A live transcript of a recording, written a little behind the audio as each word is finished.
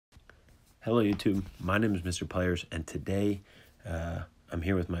Hello YouTube, my name is Mr. Players, and today I'm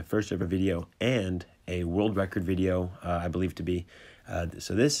here with my first ever video and a world record video, I believe to be.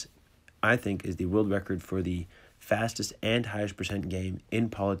 So this, I think, is the world record for the fastest and highest percent game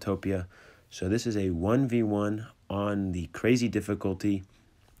in Polytopia. So this is a 1v1 on the crazy difficulty,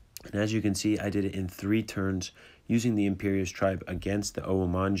 and as you can see, I did it in 3 turns using the Imperious tribe against the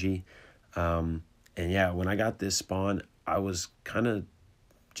Owamanji. And yeah, when I got this spawn, I was kind of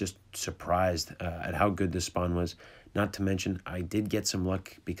just surprised at how good this spawn was. Not to mention, I did get some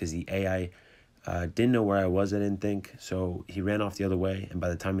luck because the AI didn't know where I was, I didn't think. So he ran off the other way, and by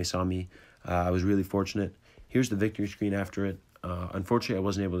the time he saw me, I was really fortunate. Here's the victory screen after it. Unfortunately, I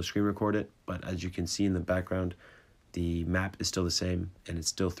wasn't able to screen record it, but as you can see in the background, the map is still the same, and it's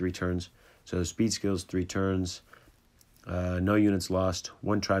still 3 turns. So the speed skills, 3 turns, no units lost,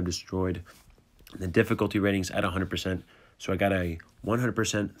 1 tribe destroyed. The difficulty ratings at 100%. So I got a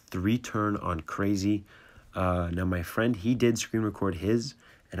 100% 3-turn on crazy. Now my friend, he did screen record his,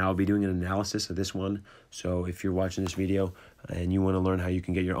 and I'll be doing an analysis of this one. So if you're watching this video and you want to learn how you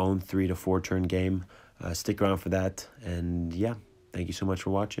can get your own 3 to 4 turn game, stick around for that. And yeah, thank you so much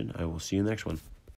for watching. I will see you in the next one.